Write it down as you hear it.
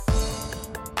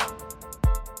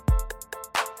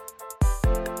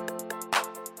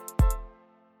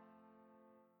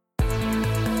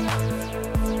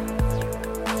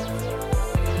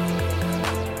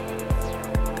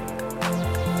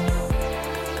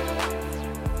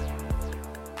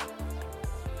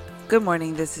Good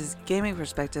morning. This is Gaming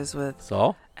Perspectives with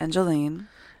Saul. Angeline.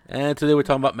 And today we're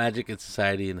talking about magic in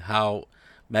society and how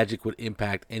magic would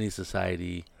impact any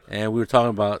society. And we were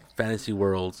talking about fantasy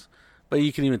worlds, but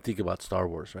you can even think about Star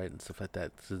Wars, right, and stuff like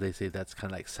that. So they say that's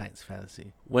kind of like science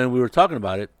fantasy. When we were talking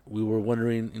about it, we were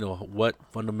wondering, what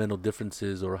fundamental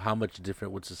differences or how much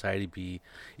different would society be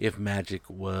if magic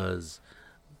was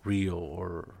real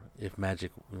or if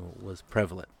magic was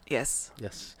prevalent. Yes.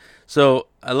 Yes. So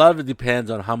a lot of it depends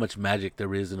on how much magic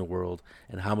there is in the world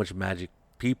and how much magic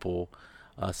people,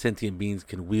 sentient beings,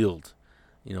 can wield.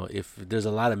 If there's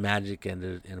a lot of magic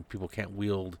and people can't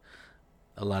wield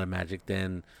a lot of magic,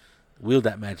 then wield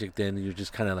that magic, then you're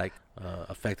just kind of like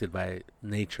affected by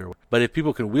nature. But if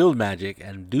people can wield magic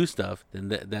and do stuff, then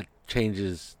that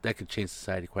could change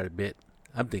society quite a bit.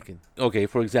 I'm thinking. Okay,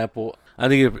 for example, I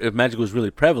think if magic was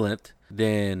really prevalent,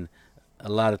 then a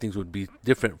lot of things would be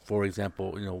different. For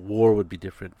example, war would be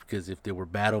different because if there were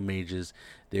battle mages,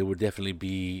 there would definitely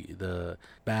be the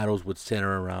battles would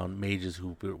center around mages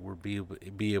who would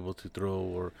be able to throw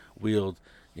or wield,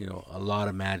 a lot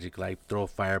of magic, like throw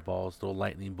fireballs, throw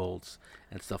lightning bolts,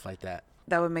 and stuff like that.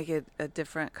 That would make it a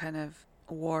different kind of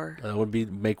war. That would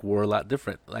make war a lot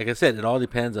different. Like I said, it all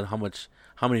depends on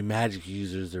how many magic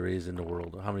users there is in the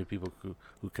world, or how many people who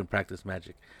can practice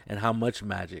magic, and how much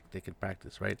magic they can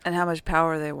practice, right? And how much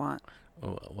power they want.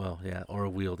 Oh, well, yeah, or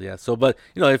wield, yeah. So, but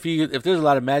if there's a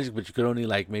lot of magic, but you could only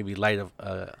maybe light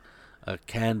a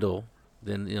candle,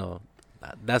 then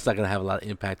that's not gonna have a lot of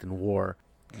impact in war.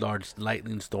 Large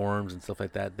lightning storms and stuff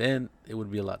like that, then it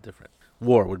would be a lot different.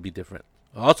 War would be different.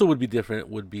 Also would be different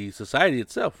would be society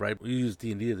itself, right? We use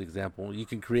D&D as an example. You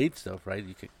can create stuff, right?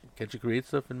 Can't you create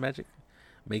stuff in magic?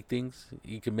 Make things.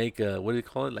 You can make what do you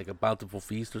call it? Like a bountiful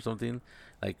feast or something.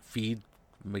 Like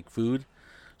make food.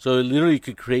 So literally you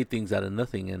could create things out of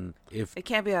nothing. And if it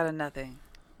can't be out of nothing.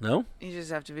 No? You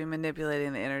just have to be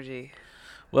manipulating the energy.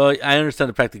 Well, I understand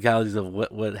the practicalities of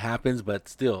what happens, but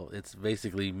still, it's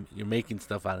basically you're making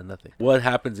stuff out of nothing. What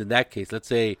happens in that case? Let's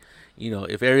say,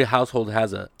 if every household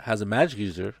has a magic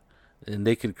user, and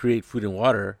they can create food and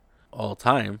water all the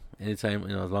time, anytime,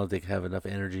 as long as they have enough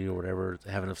energy or whatever,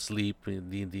 have enough sleep in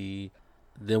D&D,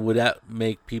 then would that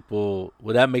make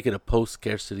it a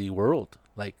post-scarcity world?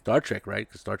 Like Star Trek, right?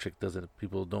 Because Star Trek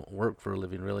people don't work for a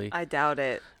living, really. I doubt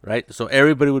it. Right? So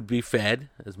everybody would be fed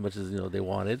as much as, they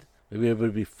wanted. Maybe everybody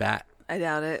would be fat. I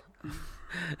doubt it.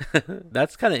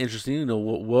 That's kind of interesting.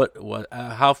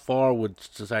 How far would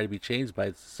society be changed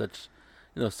by such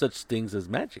things as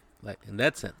magic? Like in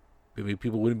that sense, maybe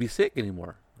people wouldn't be sick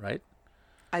anymore, right?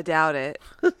 I doubt it.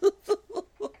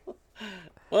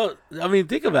 Well, I mean,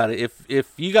 think about it.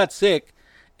 If you got sick,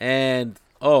 and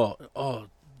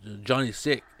Johnny's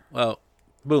sick, well,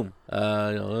 boom,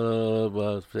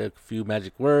 a few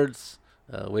magic words.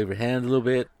 Wave your hand a little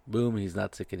bit. Boom, he's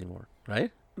not sick anymore,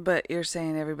 right? But you're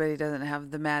saying everybody doesn't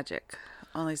have the magic.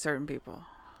 Only certain people.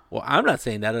 Well, I'm not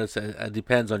saying that. It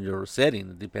depends on your setting.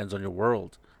 It depends on your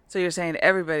world. So you're saying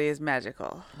everybody is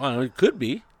magical. Well, it could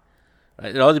be.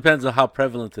 Right? It all depends on how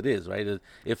prevalent it is, right?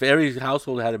 If every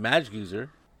household had a magic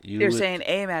user, you're saying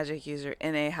a magic user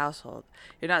in a household.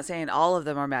 You're not saying all of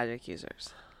them are magic users.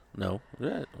 No.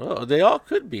 Yeah. Well, they all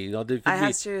could be. I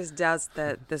have serious doubts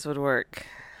that this would work.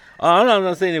 I'm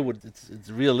not saying it would.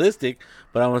 It's realistic,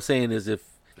 but what I'm saying is if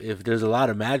there's a lot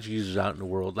of magic users out in the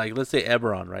world, like let's say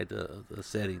Eberron, right, the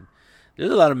setting, there's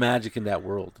a lot of magic in that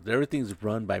world. Everything's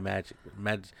run by magic.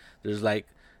 There's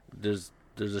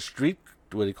a street,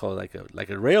 what do you call it, like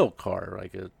a rail car,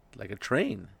 like a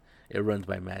train. It runs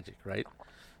by magic, right?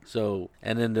 So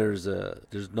and then there's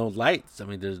no lights. I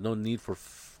mean, there's no need for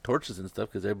torches and stuff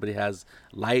because everybody has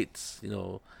lights,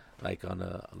 like on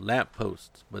a lamp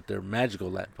post, but they're magical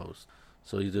lamp posts.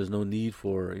 So there's no need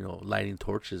for, lighting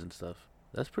torches and stuff.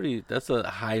 That's a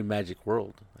high magic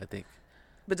world, I think.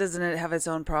 But doesn't it have its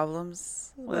own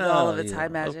problems with all of its high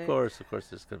magic? Of course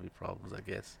there's going to be problems, I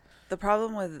guess. The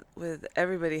problem with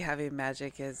everybody having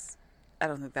magic is I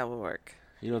don't think that will work.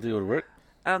 You don't think it would work?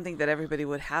 I don't think that everybody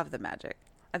would have the magic.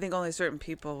 I think only certain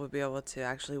people would be able to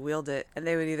actually wield it, and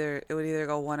it would either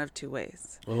go one of two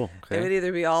ways. Oh, okay. It would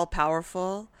either be all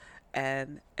powerful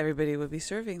and everybody would be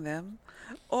serving them,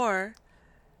 or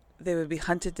they would be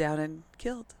hunted down and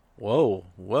killed. Whoa,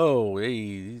 hey,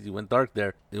 you went dark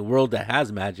there. In a world that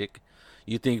has magic,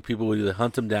 you think people would either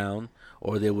hunt them down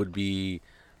or they would be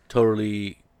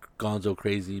totally gonzo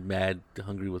crazy, mad,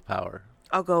 hungry with power.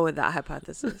 I'll go with that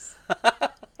hypothesis.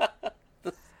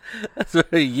 That's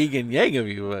very yin and yang of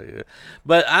you.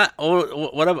 But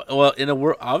in a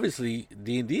world, obviously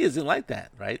D&D isn't like that,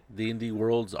 right? D&D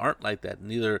worlds aren't like that.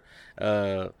 Neither,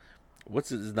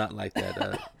 is not like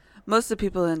that. most of the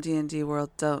people in D&D world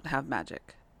don't have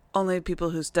magic. Only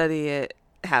people who study it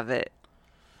have it.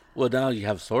 Well, now you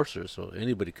have sorcerers, so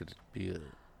anybody could be a...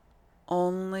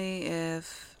 Only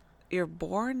if you're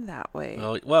born that way.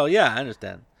 Well, yeah, I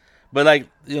understand. But, like,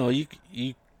 you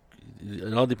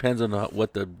it all depends on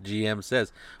what the GM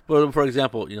says. But, for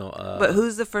example, but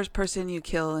who's the first person you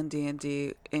kill in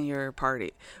D&D in your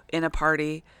party? In a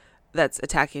party that's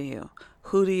attacking you,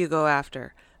 who do you go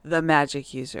after? The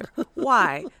magic user.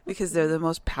 Why? Because they're the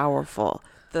most powerful.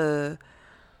 The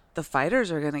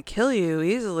fighters are going to kill you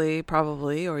easily,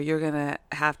 probably, or you're going to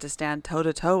have to stand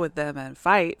toe-to-toe with them and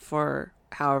fight for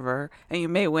however. And you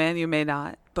may win, you may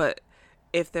not. But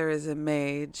if there is a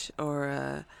mage or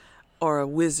a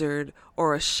wizard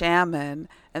or a shaman,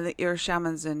 and your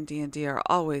shamans in D&D are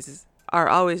always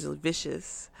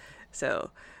vicious.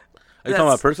 So... Are you talking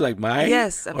about a person like mine?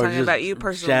 Yes, I'm talking about you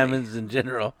personally. Shamans in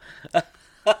general.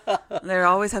 They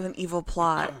always have an evil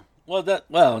plot. No,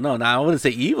 I wouldn't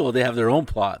say evil. They have their own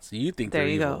plots. You think there they're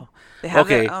you evil. go. They have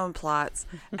their own plots.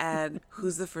 And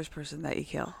who's the first person that you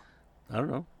kill? I don't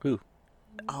know. Who?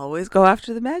 Always go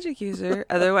after the magic user.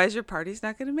 Otherwise, your party's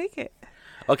not going to make it.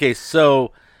 Okay,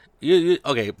 so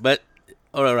but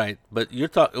all right, but you're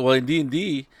talking. Well, in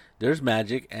D&D, there's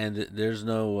magic, and there's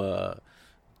no.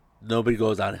 Nobody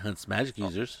goes out and hunts magic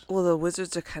users. Well, the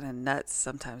wizards are kind of nuts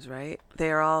sometimes, right? They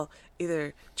are all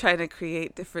either trying to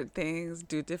create different things,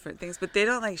 do different things, but they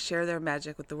don't share their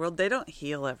magic with the world. They don't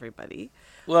heal everybody.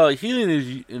 Well, healing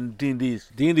is in D&D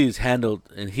is handled,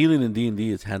 and healing in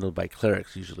D&D is handled by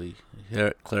clerics usually.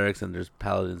 Clerics, and there's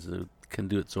paladins that can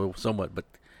do it somewhat, but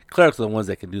clerics are the ones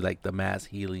that can do like the mass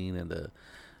healing and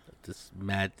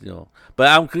But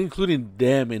I'm including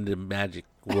them in the magic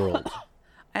world.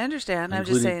 I understand. I'm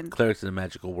just saying clerics in the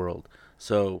magical world.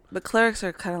 So, but clerics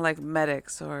are kind of like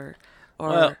medics or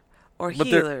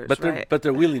healers, right? But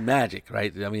they're wielding magic,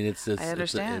 right? I mean, I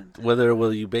understand. Whether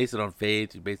you base it on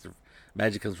faith, you base it,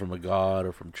 magic comes from a god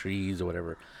or from trees or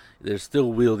whatever. They're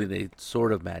still wielding a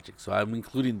sort of magic. So I'm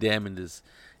including them in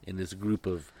this group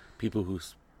of people who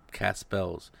cast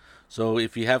spells. So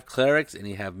if you have clerics and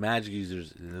you have magic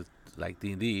users like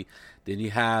D&D, then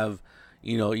you have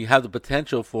the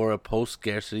potential for a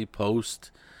post-scarcity,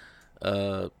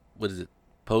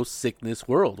 post-sickness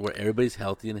world where everybody's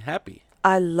healthy and happy.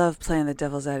 I love playing the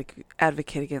devil's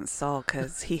advocate against Saul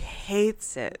because he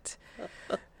hates it.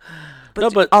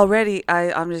 But already,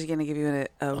 I'm just going to give you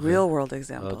a real-world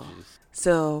example.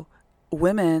 So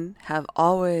women have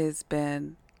always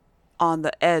been on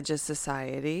the edge of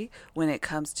society when it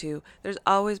comes to... There's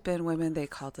always been women, they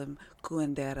call them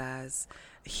curanderas,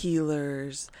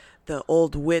 healers... The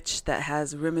old witch that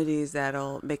has remedies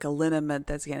that'll make a liniment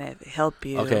that's going to help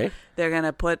you. Okay. They're going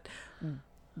to put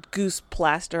goose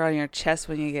plaster on your chest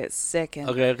when you get sick. And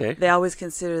okay. They always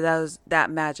consider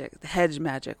that magic, hedge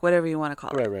magic, whatever you want to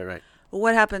call it. Right. But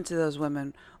what happened to those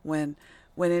women when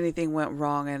anything went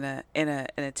wrong in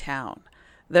a town?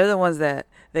 They're the ones that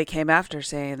they came after,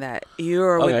 saying that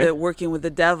you're working with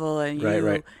the devil, and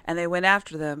and they went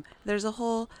after them. There's a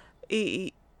whole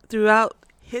throughout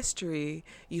history,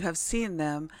 you have seen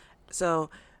them. So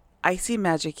I see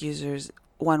magic users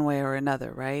one way or another,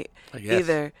 right? I guess.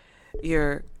 Either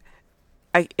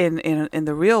in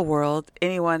the real world,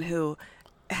 anyone who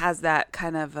has that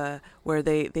kind of where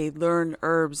they learn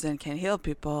herbs and can heal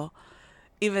people,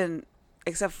 even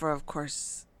except for, of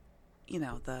course,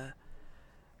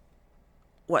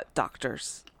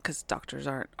 doctors, because doctors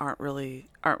aren't really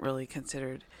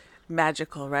considered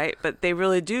magical, right? But they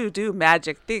really do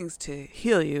magic things to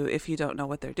heal you if you don't know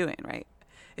what they're doing, right?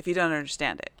 If you don't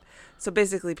understand it. So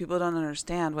basically, people don't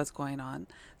understand what's going on,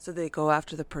 so they go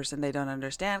after the person they don't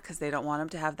understand because they don't want them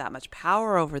to have that much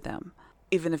power over them.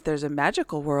 Even if there's a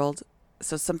magical world,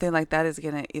 so something like that is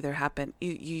going to either happen.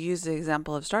 You use the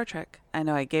example of Star Trek. I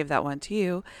know I gave that one to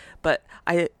you, but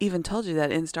I even told you that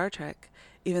in Star Trek,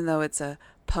 even though it's a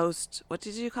what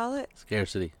did you call it?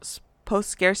 Scarcity.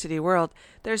 Post-scarcity world,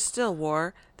 there's still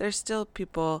war. There's still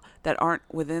people that aren't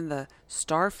within the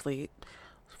Starfleet.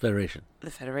 Federation. The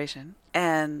Federation.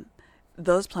 And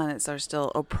those planets are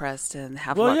still oppressed and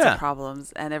have lots of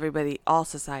problems. And all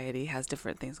society has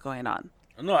different things going on.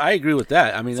 No, I agree with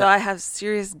that. I mean, I have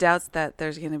serious doubts that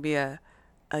there's going to be a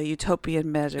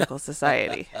utopian magical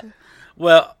society.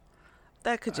 Well...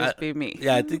 That could just be me.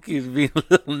 Yeah, I think he's being a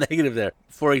little negative there.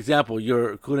 For example,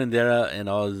 your curandera and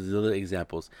all these other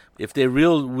examples. If they're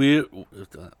real weird,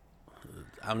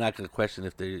 I'm not going to question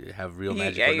if they have real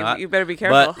magic or not. You better be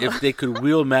careful. But if they could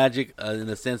wield magic in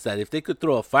the sense that if they could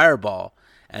throw a fireball,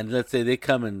 and let's say they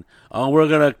come and we're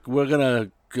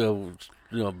gonna go,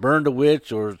 burn the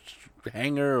witch or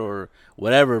hanger or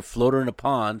whatever, float her in a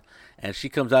pond, and she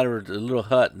comes out of her little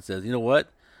hut and says, "You know what?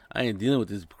 I ain't dealing with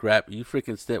this crap. You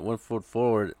freaking step 1 foot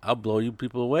forward, I'll blow you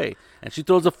people away." And she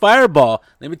throws a fireball.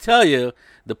 Let me tell you,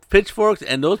 the pitchforks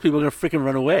and those people are gonna freaking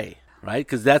run away, right?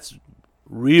 Because that's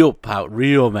real power,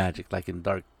 real magic, like in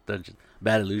Dark Dungeon.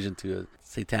 Bad allusion to a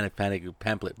Satanic Panic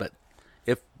pamphlet, but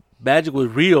if magic was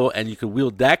real and you could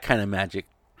wield that kind of magic,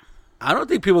 I don't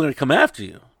think people are gonna come after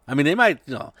you. I mean, they might,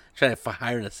 try to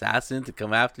hire an assassin to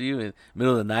come after you in the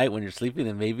middle of the night when you're sleeping,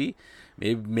 and maybe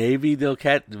they'll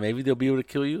be able to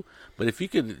kill you. But if you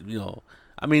could,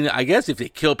 I mean, I guess if they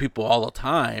kill people all the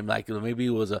time, like maybe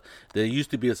there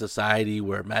used to be a society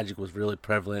where magic was really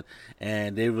prevalent,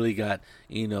 and they really got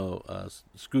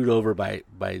screwed over by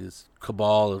this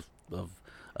cabal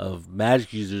of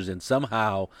magic users, and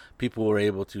somehow people were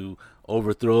able to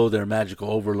overthrow their magical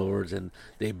overlords, and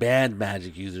they banned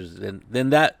magic users. And then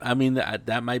that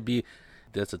might be,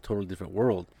 that's a totally different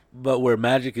world. But where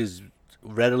magic is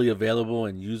readily available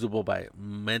and usable by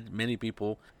many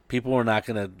people are not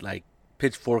gonna like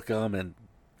pitchfork them and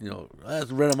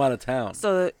let's run them out of town.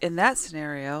 So in that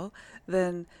scenario,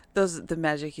 then the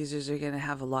magic users are gonna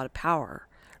have a lot of power,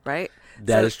 right?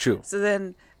 That is true. So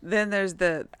then there's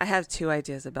I have two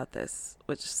ideas about this,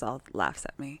 which Saul laughs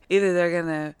at me. Either they're going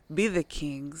to be the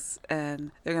kings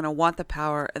and they're going to want the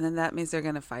power, and then that means they're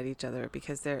going to fight each other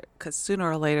because sooner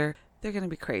or later they're going to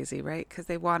be crazy, right? Because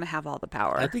they want to have all the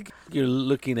power. I think you're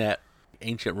looking at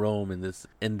ancient Rome in this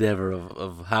endeavor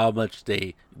of how much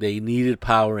they needed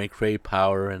power and craved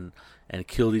power and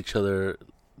killed each other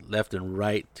left and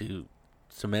right to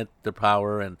cement their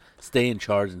power and stay in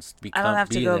charge and become. I don't have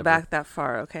to go back that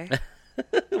far, okay?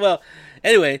 Well,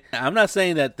 anyway, I'm not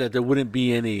saying that there wouldn't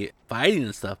be any fighting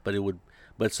and stuff,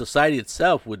 but society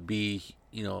itself would be,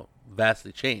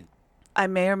 vastly changed. I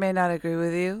may or may not agree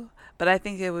with you, but I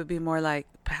think it would be more like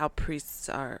how priests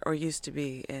are or used to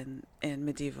be in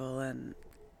medieval and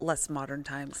less modern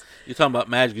times. You're talking about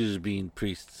magic users being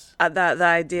priests. The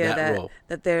idea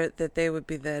that they would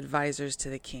be the advisors to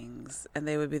the kings, and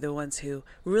they would be the ones who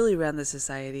really ran the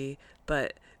society,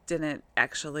 but didn't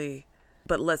actually.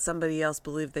 But let somebody else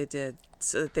believe they did,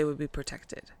 so that they would be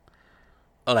protected.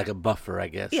 Oh, like a buffer, I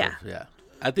guess. Yeah. Yeah.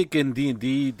 I think in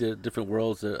D&D, the different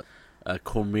worlds,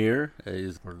 Cormyr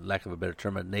is, for lack of a better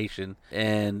term, a nation,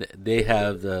 and they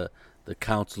have the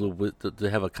council they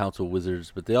have a council of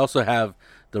wizards, but they also have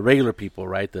the regular people,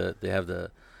 right? They have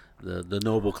the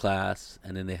noble class,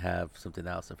 and then they have something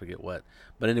else. I forget what.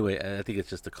 But anyway, I think it's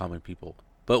just the common people.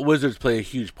 But wizards play a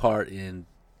huge part in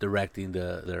directing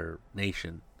their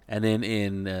nation. And then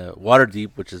in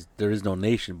Waterdeep, there is no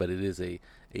nation, but it is a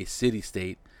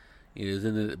city-state. It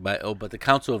is but the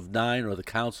Council of Nine or the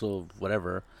Council of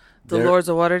whatever. The Lords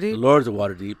of Waterdeep? The Lords of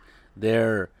Waterdeep.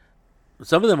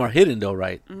 Some of them are hidden, though,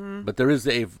 right? Mm-hmm. But there is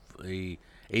a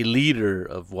leader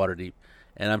of Waterdeep.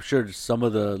 And I'm sure some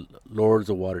of the Lords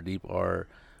of Waterdeep are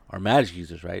magic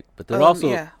users, right? But they're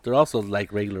also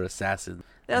like regular assassins.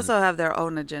 They also have their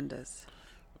own agendas.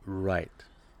 Right.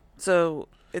 So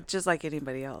it's just like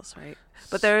anybody else, right?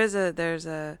 But there's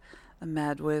a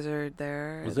mad wizard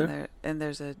there. Was there? And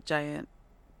there's a giant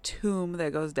tomb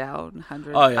that goes down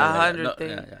 100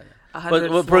 things. Yeah.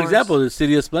 But for example, the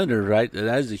City of Splendor, right?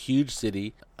 That is a huge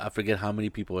city. I forget how many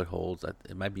people it holds.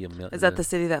 It might be 1 million. Is that the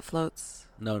city that floats?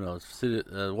 No.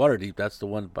 Waterdeep. That's the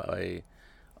one by.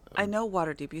 I know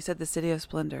Waterdeep. You said the City of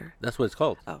Splendor. That's what it's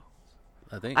called. Oh.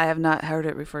 I think. I have not heard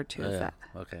it referred to as that.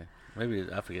 Okay. Maybe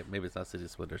I forget. Maybe it's not City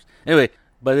of Splendors. Anyway,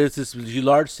 but it's this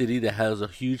large city that has a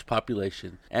huge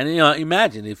population. And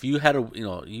imagine if you had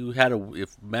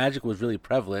if magic was really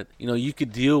prevalent, you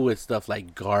could deal with stuff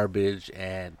like garbage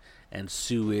and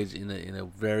sewage in a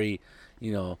very,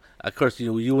 of course,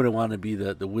 you wouldn't want to be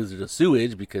the wizard of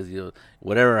sewage because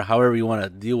however you want to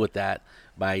deal with that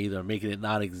by either making it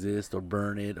not exist or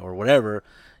burn it or whatever,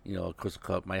 of course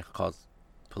it might cause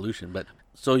pollution. But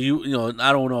so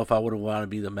I don't know if I would want to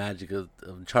be the magic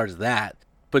in charge of that,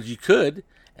 but you could.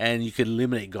 And you could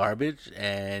eliminate garbage,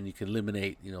 and you could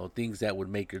eliminate, things that would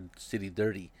make your city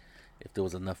dirty if there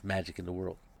was enough magic in the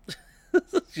world.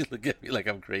 You look at me like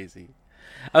I'm crazy.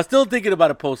 I'm still thinking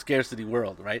about a post-scarcity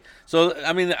world, right? So,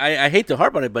 I mean, I hate to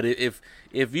harp on it, but if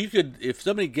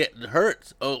somebody gets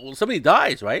hurt, somebody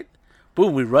dies, right?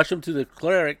 Boom, we rush them to the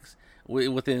clerics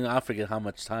within, I forget how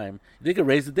much time. They could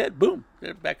raise the dead. Boom,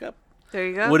 they're back up. There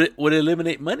you go. Would it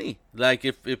eliminate money? Like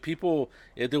if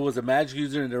there was a magic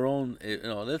user in their own,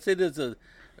 let's say there's a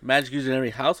magic user in every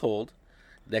household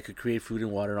that could create food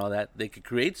and water and all that. They could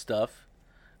create stuff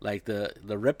like the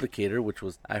replicator, which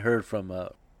was I heard from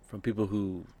people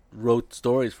who wrote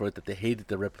stories for it that they hated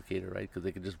the replicator, right? Because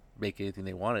they could just make anything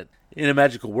they wanted. In a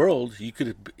magical world, you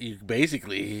could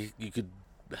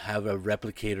have a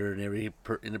replicator,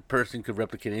 and a person could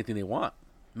replicate anything they want,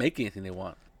 make anything they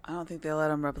want. I don't think they let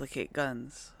them replicate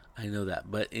guns. I know that,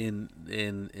 but in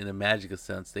a magical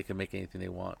sense, they can make anything they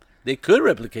want. They could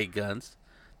replicate guns,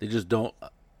 they just don't.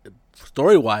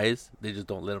 Story wise, they just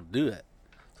don't let them do that.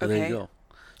 So there you go.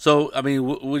 So I mean,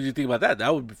 what do you think about that?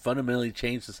 That would fundamentally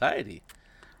change society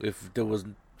if there was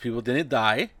people didn't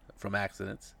die from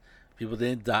accidents, people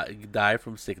didn't die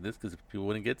from sickness because people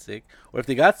wouldn't get sick, or if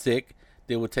they got sick,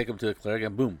 they would take them to a cleric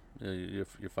and boom, you're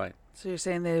fine. So you're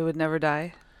saying they would never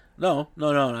die? No,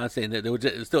 I'm not saying that. They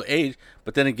would still age,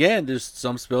 but then again, there's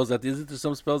some spells isn't there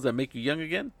some spells that make you young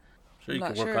again? Sure, you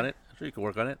can work on it. I'm sure you can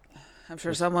work on it. I'm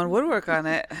sure someone would work on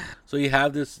it. So you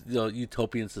have this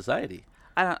utopian society.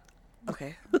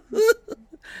 Okay.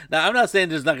 Now, I'm not saying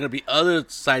there's not going to be other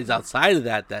sides outside of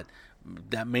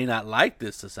that may not like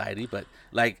this society, but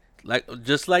like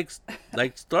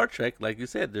Star Trek, like you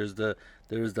said, there's the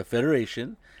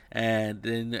Federation, and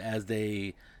then as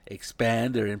they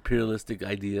expand their imperialistic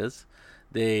ideas,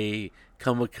 they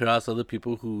come across other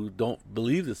people who don't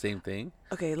believe the same thing.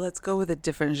 Okay, let's go with a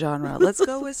different genre. Let's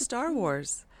go with Star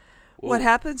Wars. Whoa. What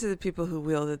happened to the people who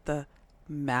wielded the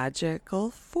magical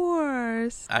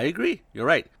force? I agree. You're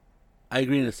right. I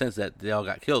agree in the sense that they all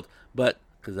got killed, but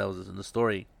because that was in the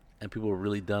story, and people were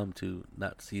really dumb to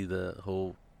not see the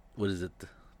whole, what is it,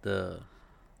 the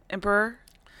Emperor?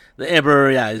 The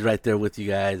Emperor, yeah, he's right there with you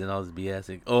guys and all this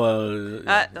BS.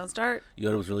 Don't start.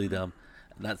 Yoda was really dumb.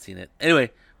 Not seen it.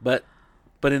 Anyway, but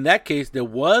in that case, there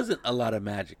wasn't a lot of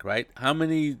magic, right? How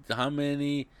many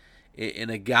in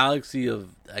a galaxy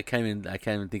of I can't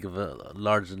even think of a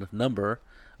large enough number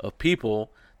of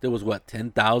people. There was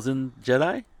 10,000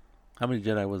 Jedi. How many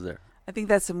Jedi was there? I think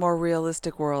that's a more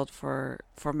realistic world for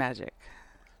magic.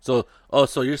 So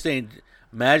you're saying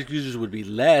magic users would be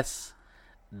less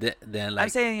than like. I'm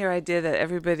saying your idea that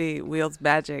everybody wields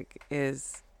magic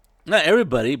is not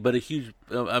everybody, but a huge.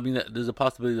 There's a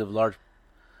possibility of large.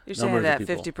 You're saying that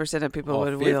 50% of people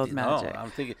would 50? wield magic. No,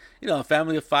 I'm thinking, a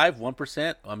family of 5,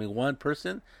 1%. One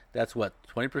person. That's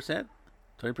 20%.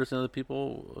 20% of the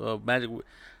people magic.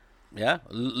 Yeah,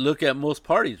 look at most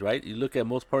parties, right? You look at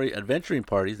most adventuring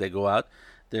parties that go out.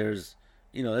 There's,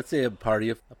 let's say a party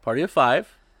of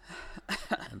 5,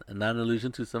 and not an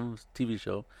allusion to some TV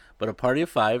show, but a party of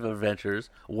 5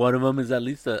 adventurers. One of them is at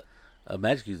least a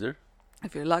magic user.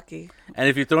 If you're lucky. And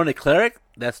if you throw in a cleric,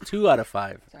 that's 2 out of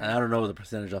 5. Sorry. And I don't know the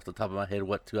percentage off the top of my head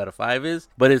what 2 out of 5 is,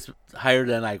 but it's higher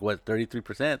than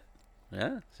 33%.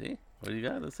 Yeah, see? What do you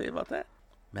got to say about that?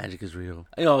 Magic is real.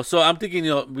 So I'm thinking,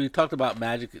 we talked about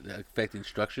magic affecting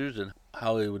structures and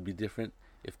how it would be different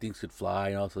if things could fly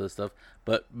and all this other stuff.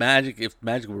 But if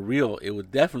magic were real, it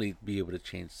would definitely be able to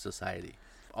change society.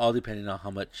 All depending on how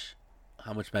much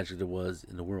magic there was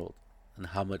in the world and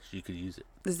how much you could use it.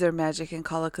 Is there magic in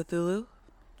Call of Cthulhu?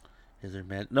 Is there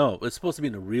magic? No, it's supposed to be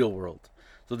in the real world.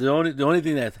 So the only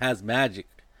thing that has magic,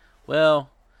 the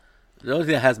only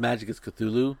thing that has magic is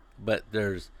Cthulhu, but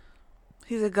there's.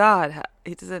 He's a god.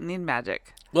 He doesn't need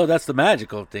magic. Well, that's the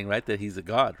magical thing, right? That he's a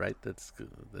god, right? That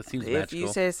seems magical. If you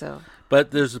say so.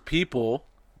 But there's people,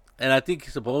 and I think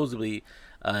supposedly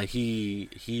he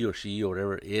or she or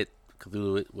whatever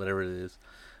Cthulhu, whatever it is,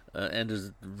 and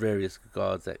there's various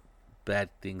gods bad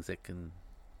things that can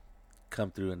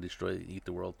come through and eat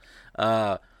the world.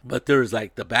 But there's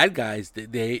like the bad guys.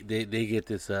 They get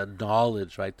this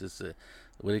knowledge, right? This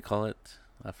what do you call it?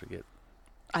 I forget.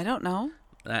 I don't know.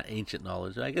 Not ancient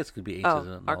knowledge. I guess it could be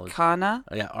ancient knowledge. Arcana.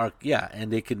 Yeah,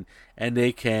 and they can,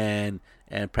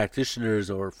 and practitioners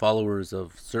or followers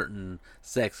of certain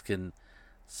sects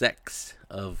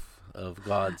of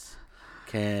gods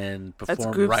can perform rites.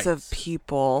 That's groups rites. Of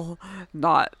people,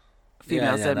 not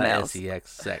females and males.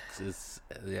 Sex is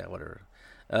whatever.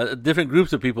 Different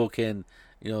groups of people can,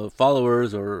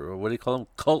 followers or what do you call them?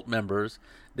 Cult members.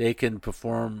 They can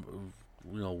perform,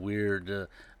 weird.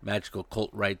 Magical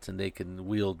cult rites, and they can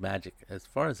wield magic. As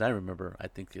far as I remember, I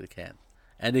think they can,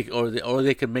 and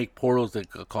they can make portals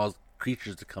that cause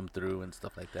creatures to come through and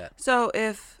stuff like that. So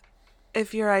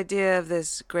if your idea of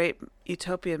this great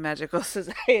utopian magical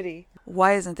society,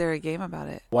 why isn't there a game about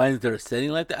it? Why isn't there a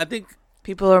setting like that? I think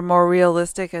people are more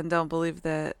realistic and don't believe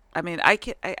that. I mean, I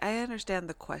understand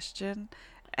the question,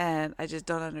 and I just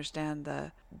don't understand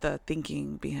the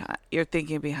thinking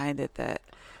behind it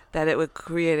that it would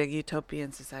create a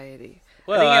utopian society.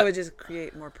 Well, I think it would just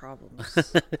create more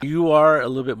problems. You are a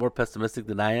little bit more pessimistic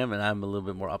than I am, and I'm a little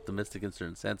bit more optimistic in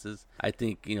certain senses. I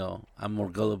think, I'm more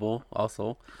gullible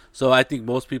also. So I would think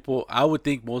most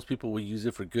people will use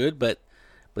it for good, but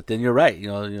But then you're right.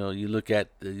 You look at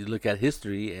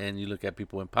history and you look at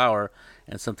people in power,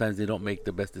 and sometimes they don't make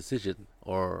the best decision,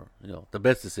 or the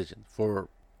best decision for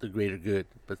the greater good.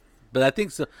 But I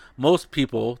think so. Most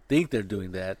people think they're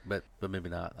doing that, but maybe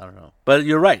not. I don't know. But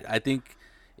you're right. I think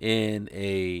in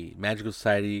a magical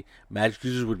society, magic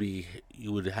users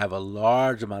would have a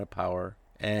large amount of power,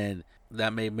 and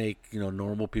that may make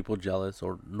normal people jealous,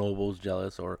 or nobles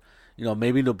jealous, or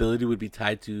maybe nobility would be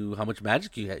tied to how much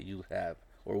magic you have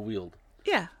or wield.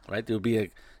 Yeah. Right? There would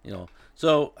be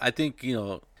so I think it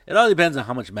all depends on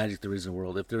how much magic there is in the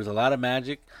world. If there's a lot of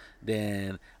magic,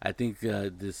 then I think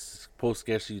this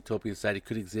post-scarcity utopian society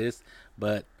could exist,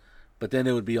 but then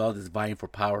it would be all this vying for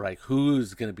power, like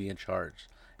who's going to be in charge,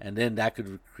 and then that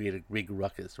could create a big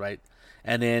ruckus, right?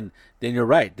 And then you're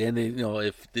right. Then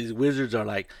if these wizards are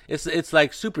like, it's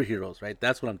like superheroes, right?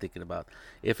 That's what I'm thinking about.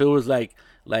 If it was like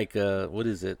what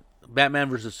is it? Batman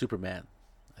versus Superman.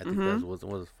 I think that was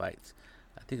one of the fights.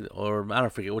 I think, or I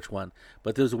don't forget which one,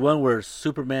 but there's one where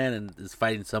Superman is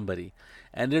fighting somebody,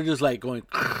 and they're just like going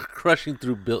crushing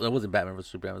through buildings. It wasn't Batman vs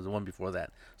Superman; it was the one before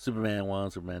that. Superman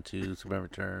 1, Superman 2, Superman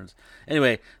Returns.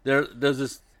 Anyway, there's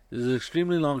this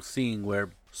extremely long scene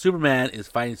where Superman is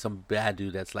fighting some bad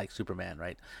dude that's like Superman,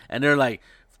 right? And they're like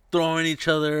throwing each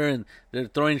other, and they're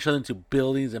throwing each other into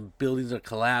buildings, and buildings are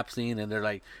collapsing, and they're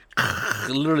like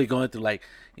literally going through like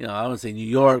I don't want to say New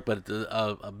York, but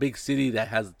a big city that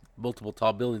has multiple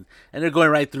tall buildings, and they're going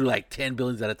right through like 10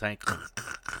 buildings at a time,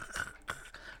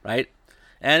 right?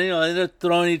 And and they're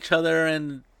throwing each other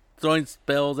and throwing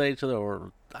spells at each other,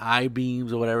 or eye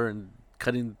beams or whatever, and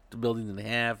cutting the buildings in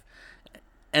half,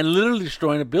 and literally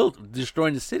destroying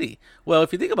the city. Well,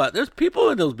 if you think about it, there's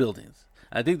people in those buildings.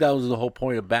 I think that was the whole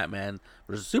point of Batman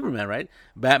versus Superman, right?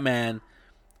 Batman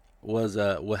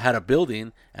had a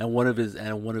building, and one of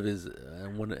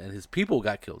his people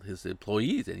got killed, his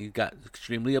employees, and he got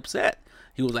extremely upset.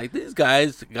 He was like, "These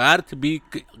guys got to be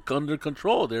under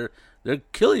control. They're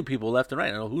killing people left and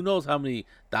right. Who knows how many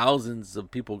thousands of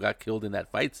people got killed in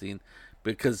that fight scene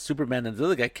because Superman and the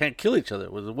other guy can't kill each other.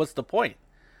 What's the point?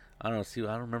 I don't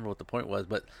remember what the point was,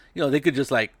 but they could just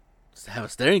like have a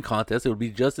staring contest. It would be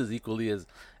just as equally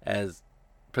as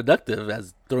productive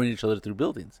as throwing each other through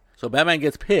buildings. So Batman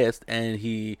gets pissed and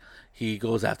he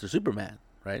goes after Superman,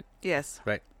 right? Yes.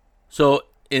 Right. So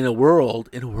in a world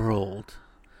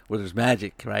where there's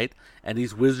magic, right? And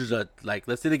these wizards are like,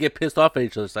 let's say they get pissed off at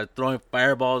each other, start throwing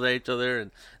fireballs at each other,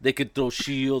 and they could throw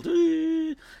shields,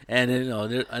 and then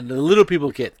and the little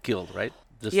people get killed, right?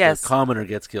 Just the commoner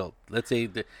gets killed. Let's say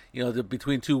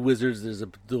between two wizards there's a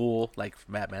duel like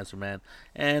Batman, Superman,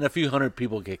 and a few hundred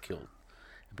people get killed.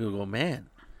 And people go, man,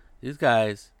 these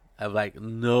guys have like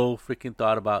no freaking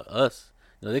thought about us.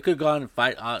 They could go out and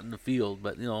fight out in the field,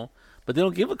 but but they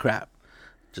don't give a crap.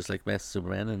 Just like Master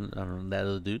Superman and that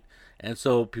other dude. And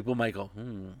so people might go,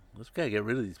 let's gotta get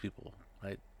rid of these people,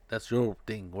 right? That's your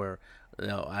thing. Where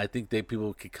I think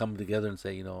people could come together and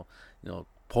say,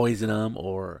 poison them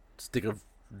or stick a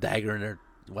dagger in there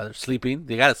while they're sleeping.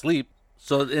 They gotta sleep.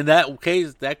 So in that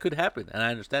case, that could happen, and I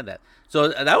understand that. So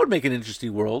that would make an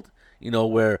interesting world,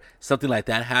 where something like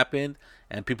that happened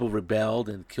and people rebelled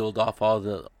and killed off all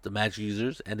the magic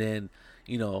users, and then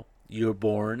you're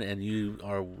born and you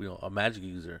are a magic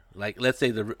user. Like let's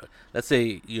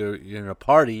say you're in a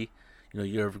party,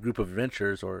 you're a group of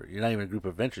adventurers, or you're not even a group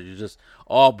of adventurers. You're just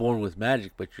all born with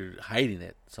magic, but you're hiding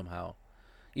it somehow,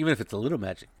 even if it's a little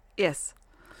magic. Yes.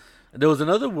 There was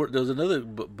another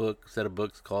set of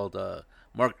books called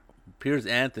Mark Piers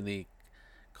Anthony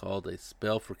called A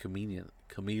Spell for Chameleon.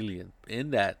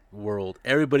 In that world,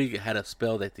 everybody had a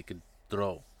spell that they could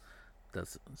throw.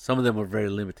 Some of them were very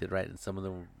limited, right? And some of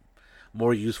them were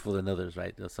more useful than others,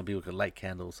 right? Some people could light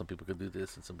candles, some people could do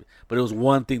this, but it was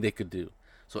one thing they could do.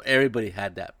 So everybody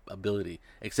had that ability,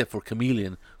 except for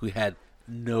Chameleon, who had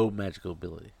no magical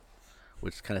ability,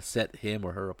 which kind of set him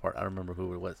or her apart. I don't remember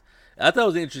who it was. I thought it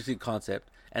was an interesting concept,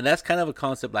 and that's kind of a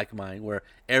concept like mine, where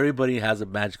everybody has a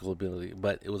magical ability,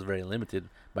 but it was very limited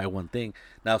by one thing.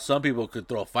 Now, some people could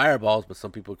throw fireballs, but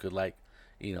some people could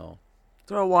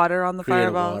throw water on the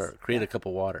fireballs. Create a cup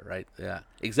of water, right? Yeah,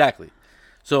 exactly.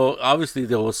 So obviously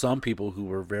there was some people who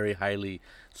were very highly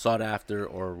sought after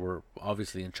or were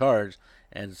obviously in charge,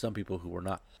 and some people who were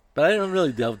not. But I didn't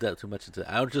really delve that too much into it.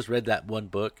 I just read that one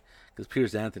book because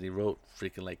Piers Anthony wrote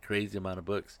freaking like crazy amount of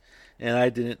books, and I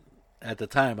didn't at the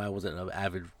time. I wasn't an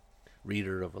avid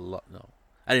reader of a lot. No,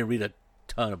 I didn't read a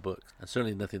ton of books, and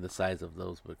certainly nothing the size of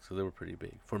those books. So they were pretty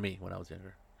big for me when I was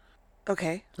younger.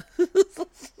 Okay.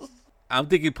 I'm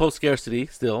thinking post-scarcity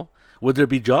still. Would there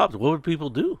be jobs? What would people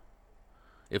do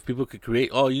if people could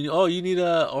create? You need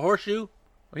a horseshoe?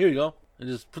 Well, here you go. And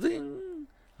just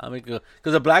I'll make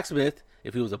because a blacksmith,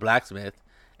 if he was a blacksmith,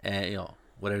 and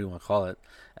whatever you want to call it,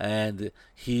 and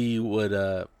he would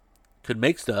could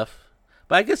make stuff,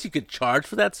 but I guess you could charge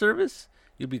for that service.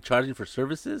 You'd be charging for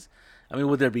services. I mean,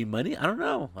 would there be money? I don't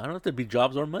know. I don't know if there'd be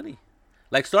jobs or money.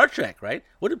 Like Star Trek, right?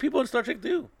 What do people in Star Trek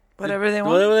do? Whatever they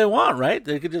want. Whatever they want, right?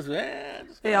 They could just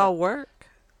they all work.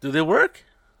 Do they work?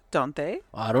 Don't they?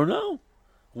 I don't know.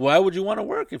 Why would you want to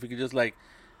work if you could just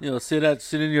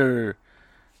sit in your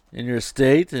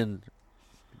estate and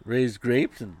raise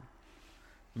grapes and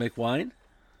make wine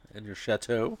in your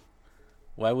chateau?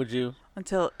 Why would you?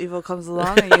 Until evil comes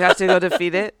along and you have to go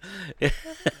defeat it.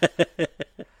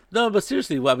 No, but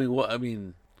seriously, I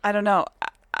mean. I don't know.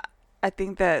 I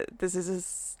think that this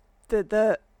is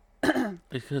the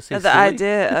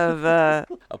idea of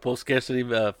a post-scarcity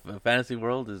fantasy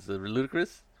world is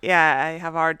ludicrous. Yeah, I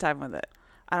have a hard time with it.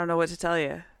 I don't know what to tell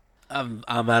you. I'm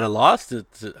at a loss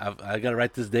I got to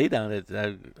write this day down.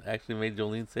 I actually made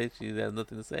Jolene say she has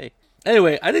nothing to say.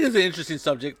 Anyway, I think it's an interesting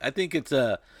subject. I think it's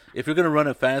if you're going to run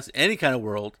a fantasy, any kind of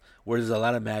world where there's a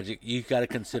lot of magic, you got to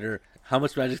consider how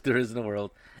much magic there is in the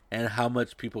world and how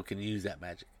much people can use that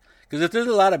magic. Because if there's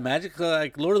a lot of magic,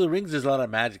 like Lord of the Rings, there's a lot of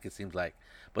magic, it seems like.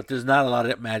 But there's not a lot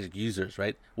of magic users,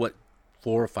 right? What,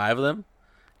 4 or 5 of them?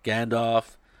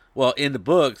 Gandalf. Well, in the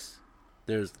books,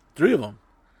 there's 3 of them.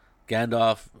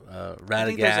 Gandalf, Radagast, I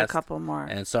think there's a couple more.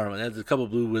 And Saruman. There's a couple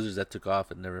of blue wizards that took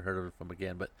off and never heard of them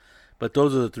again. But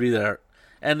those are the 3 that are...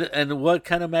 And what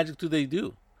kind of magic do they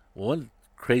do? One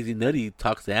crazy nutty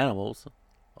talks to animals.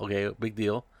 Okay, big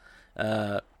deal.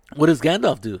 What does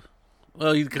Gandalf do?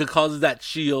 Well, he causes that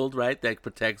shield, right, that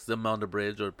protects them on the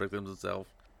bridge or protects himself.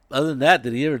 Other than that,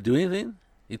 did he ever do anything?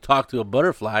 He talked to a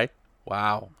butterfly.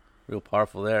 Wow, real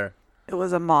powerful there. It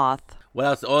was a moth. What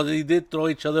else? Oh, they did throw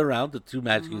each other around, the 2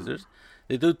 magic users.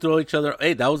 They did throw each other.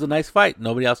 Hey, that was a nice fight.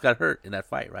 Nobody else got hurt in that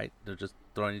fight, right? They're just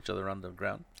throwing each other around the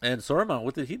ground. And Saruman,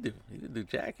 what did he do? He didn't do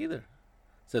jack either.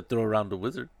 Except throw around the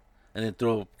wizard and then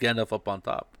throw Gandalf up on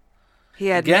top. He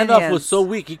had Gandalf minions. was so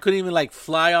weak, he couldn't even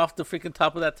fly off the freaking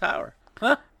top of that tower.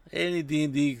 Huh? Any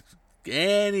D&D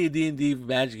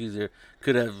magic user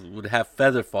would have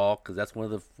feather fall, because that's one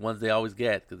of the ones they always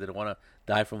get, because they don't want to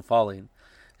die from falling.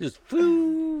 Just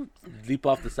leap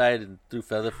off the side and through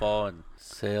feather fall and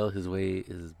sail his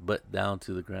butt down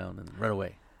to the ground and run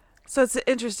away. So it's an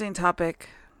interesting topic.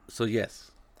 So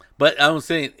yes, but I'm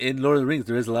saying in Lord of the Rings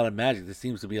there is a lot of magic. There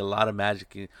seems to be a lot of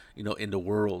magic, in the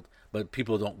world, but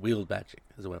people don't wield magic.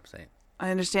 Is what I'm saying.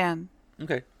 I understand.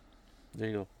 Okay, there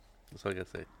you go. That's all I gotta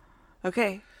say.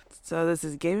 Okay, so this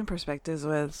is Gaming Perspectives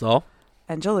with Saul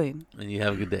and Jolene. And you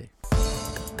have a good day.